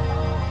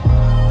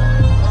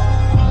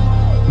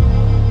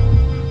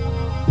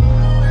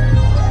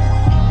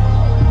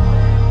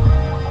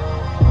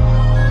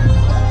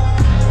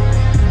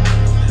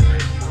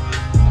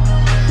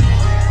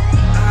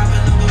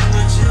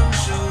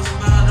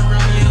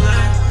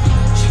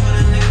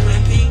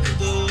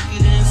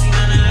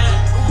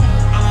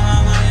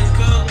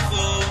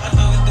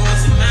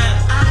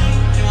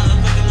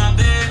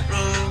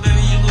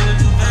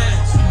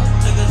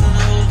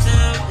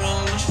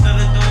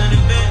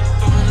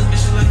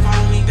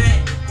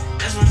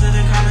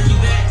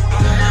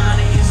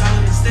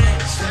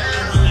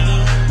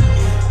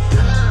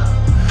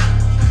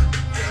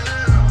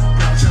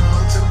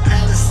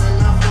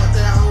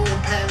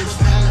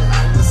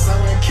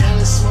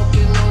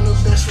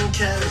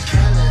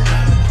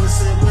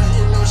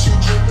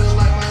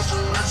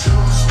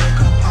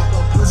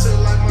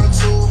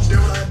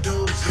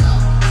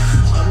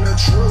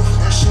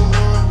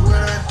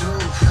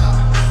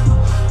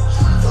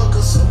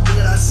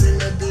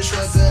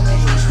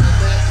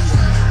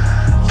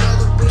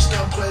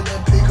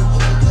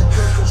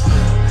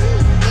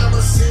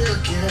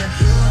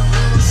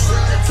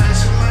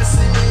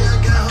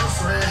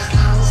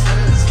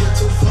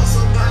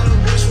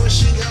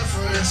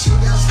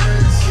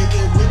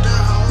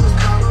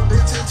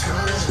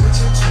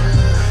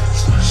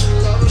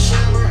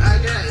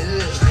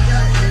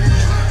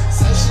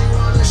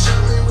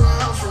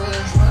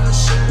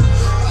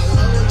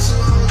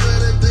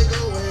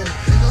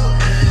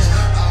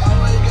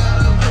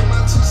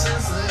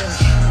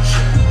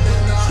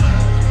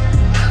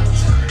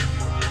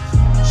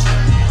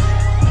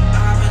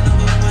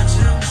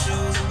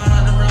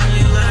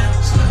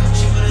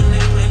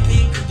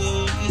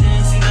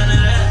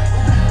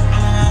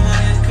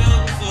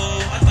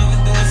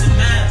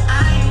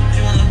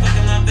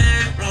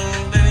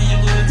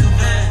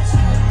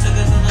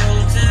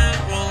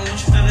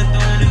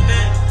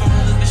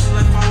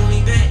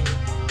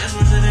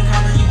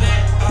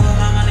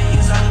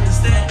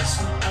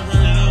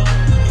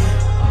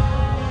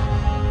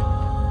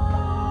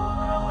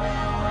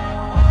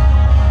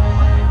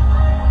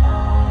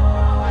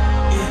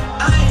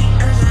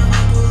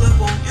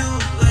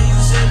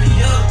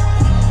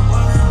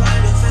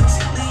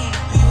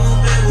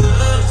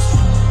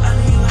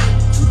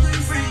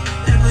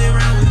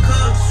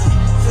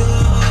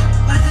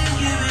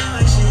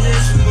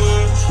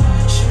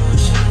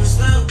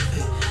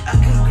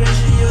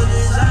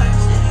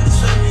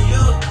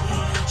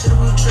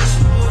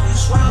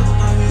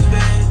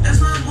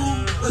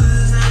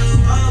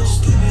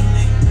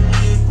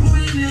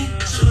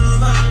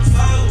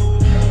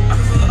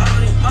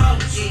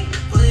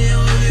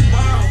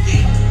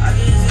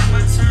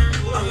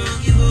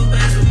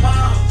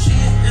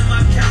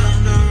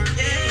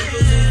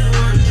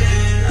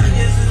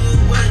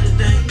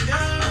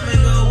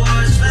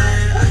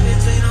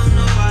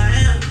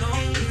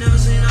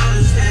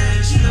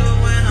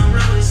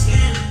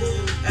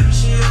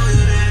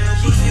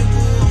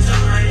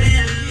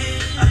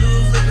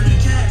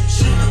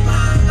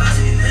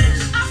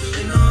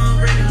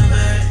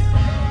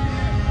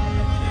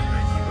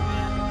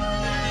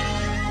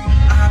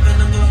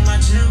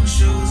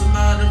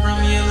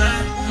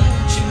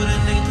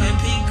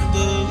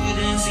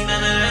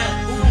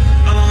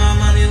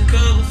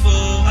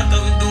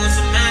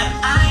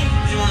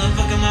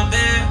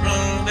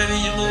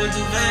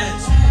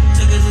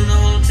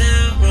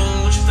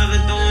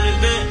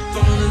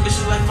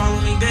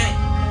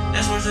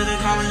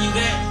 calling you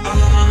back. All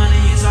of my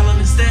money is all up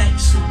in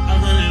stacks. I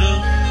run it up.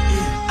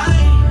 Yeah.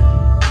 Aye.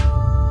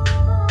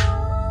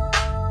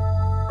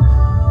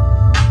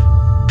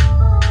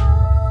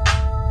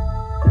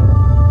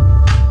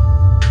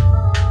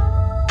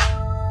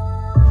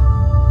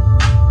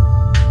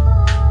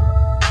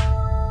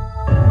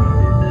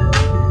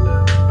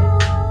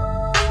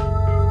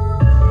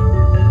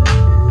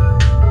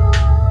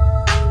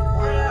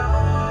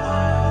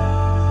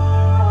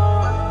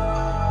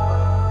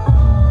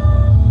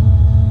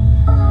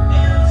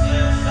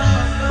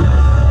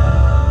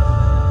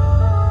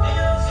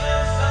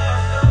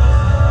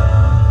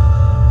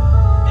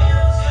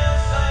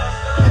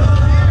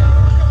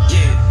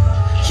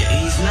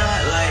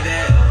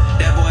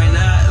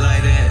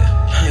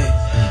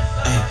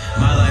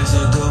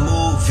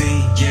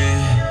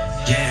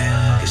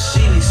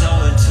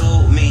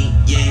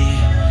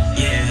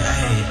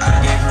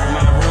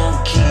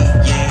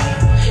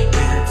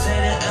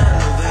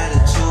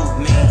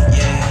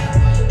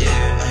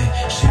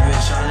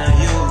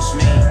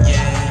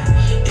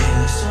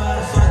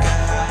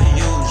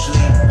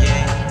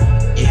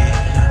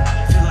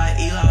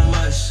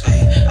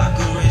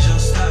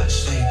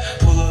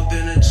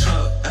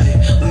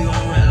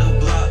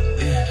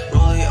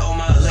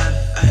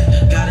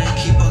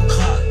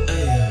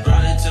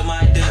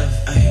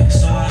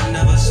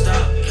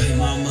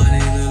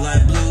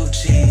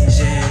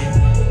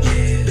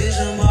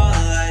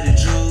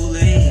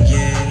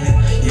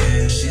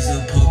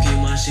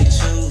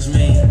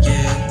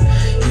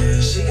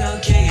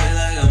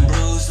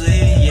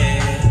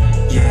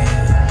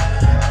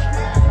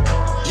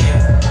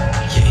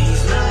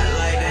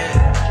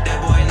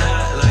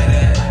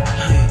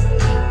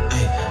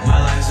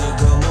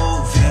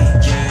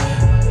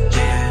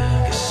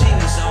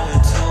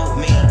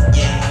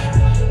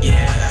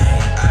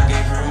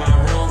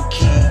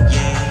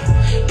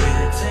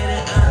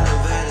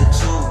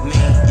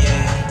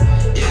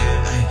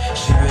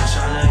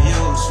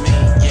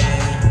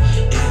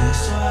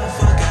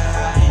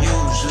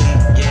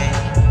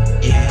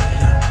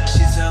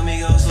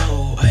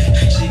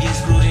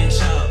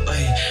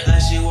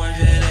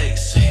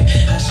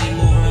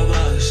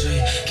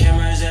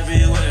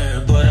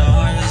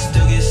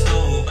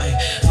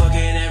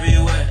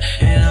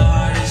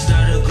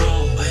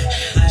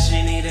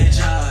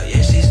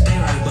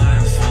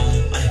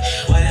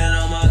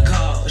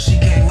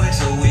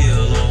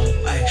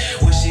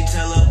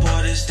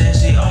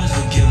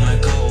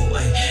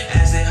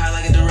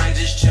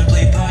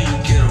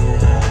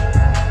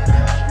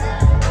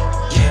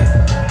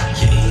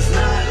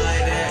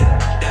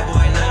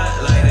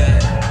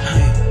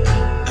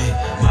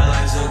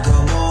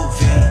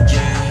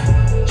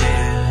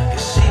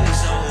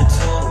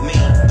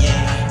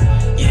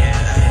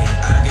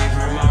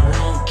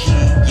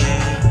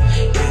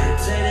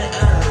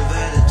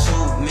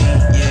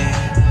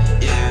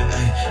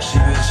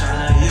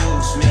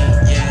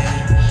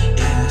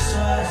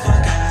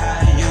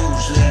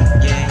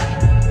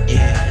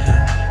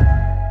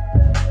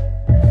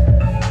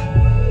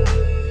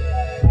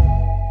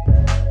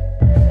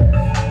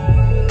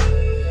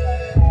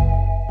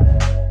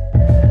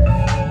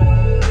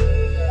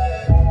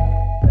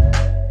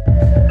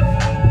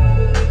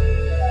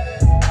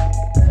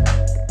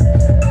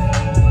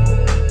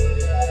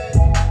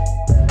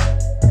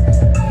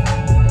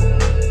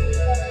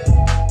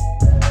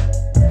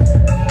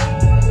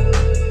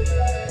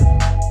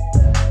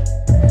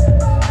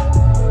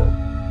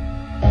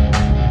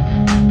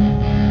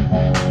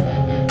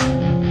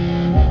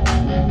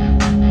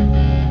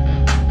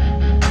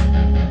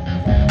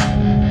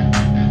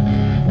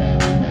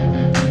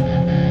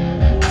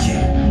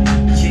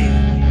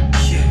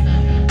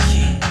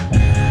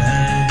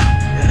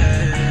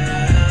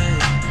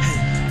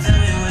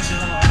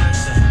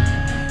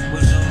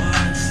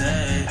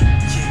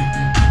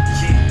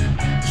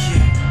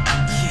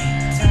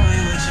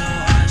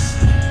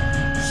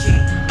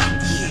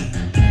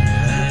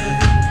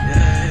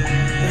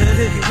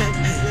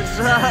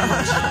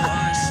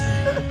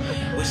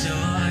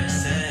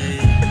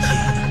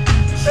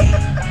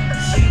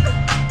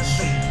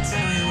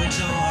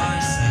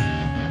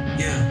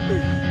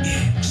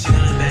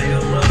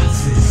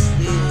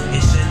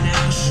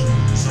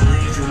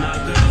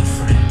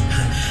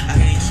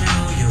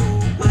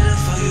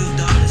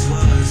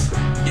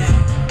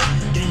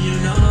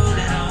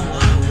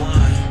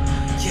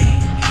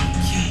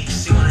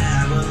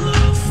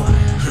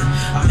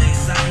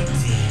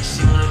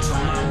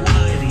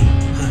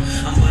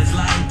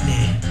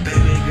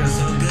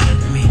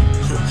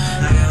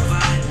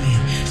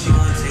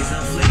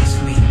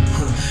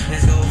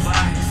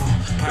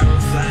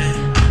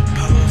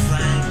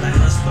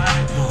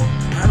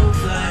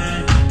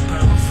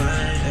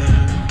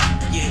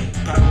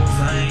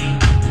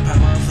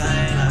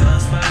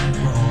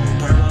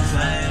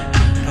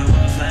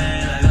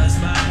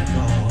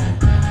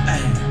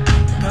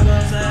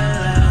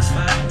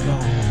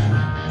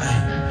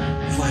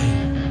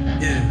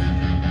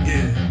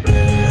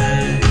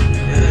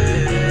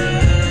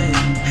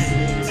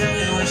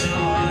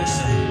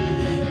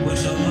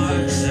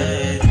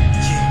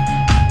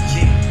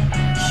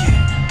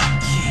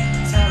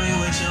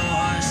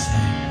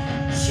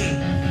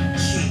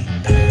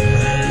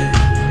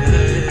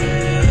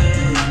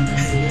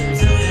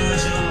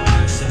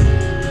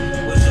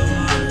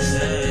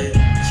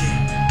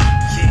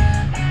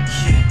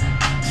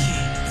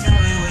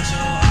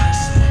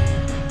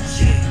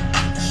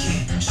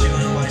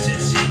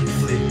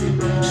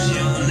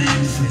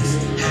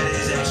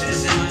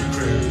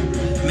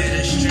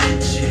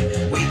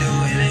 shit. We do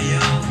it in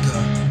yoga.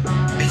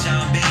 Bitch,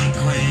 I'm big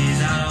queens.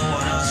 I don't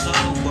want no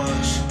slow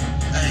bush.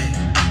 Ay,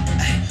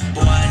 ay,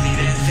 boy, I need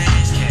that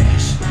fast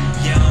cash.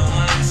 Yeah, on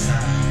my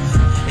side.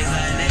 It's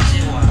like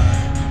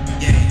nationwide.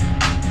 Yeah,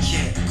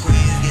 yeah.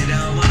 Queens get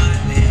down my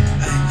neck.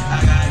 Ay, I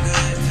got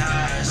good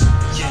ties.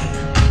 Yeah,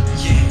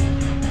 yeah,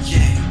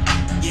 yeah,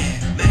 yeah.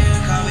 Man,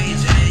 call me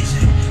JJ.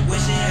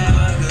 Wish she have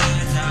a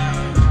good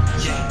time.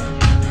 Yeah,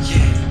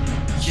 yeah,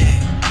 yeah,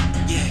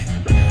 yeah.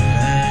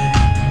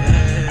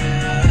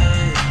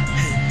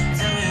 Hey,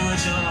 tell me what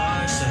your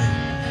heart say.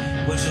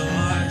 What your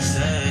heart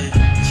say.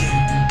 Yeah,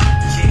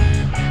 yeah,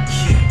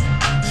 yeah,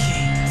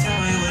 yeah. Tell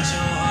me what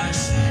your heart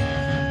say.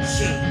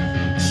 Yeah,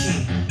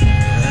 yeah.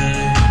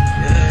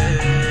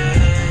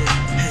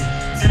 Hey,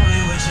 tell me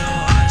what your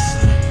heart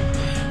say.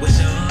 What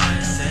your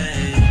heart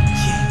say.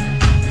 Yeah,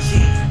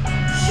 yeah,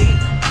 yeah,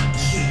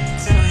 yeah.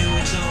 Tell me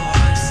what your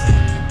heart say.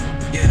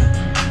 Yeah,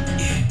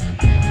 yeah.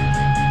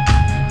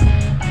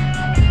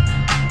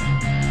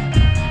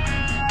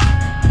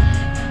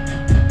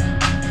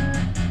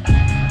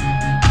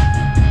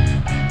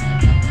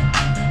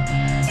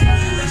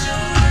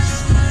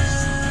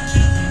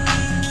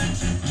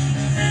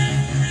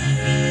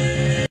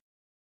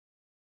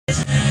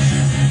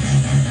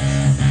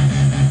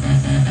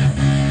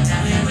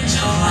 Tell me what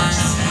your heart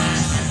say.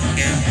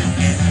 Yeah,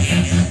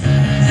 yeah, yeah.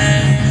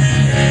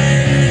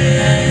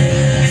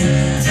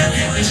 Tell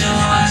me what your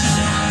heart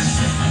say.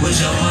 What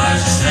your heart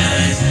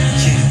say.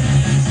 Yeah,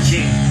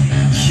 yeah,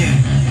 yeah,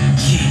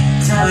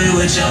 yeah. Tell me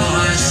what your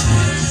heart say.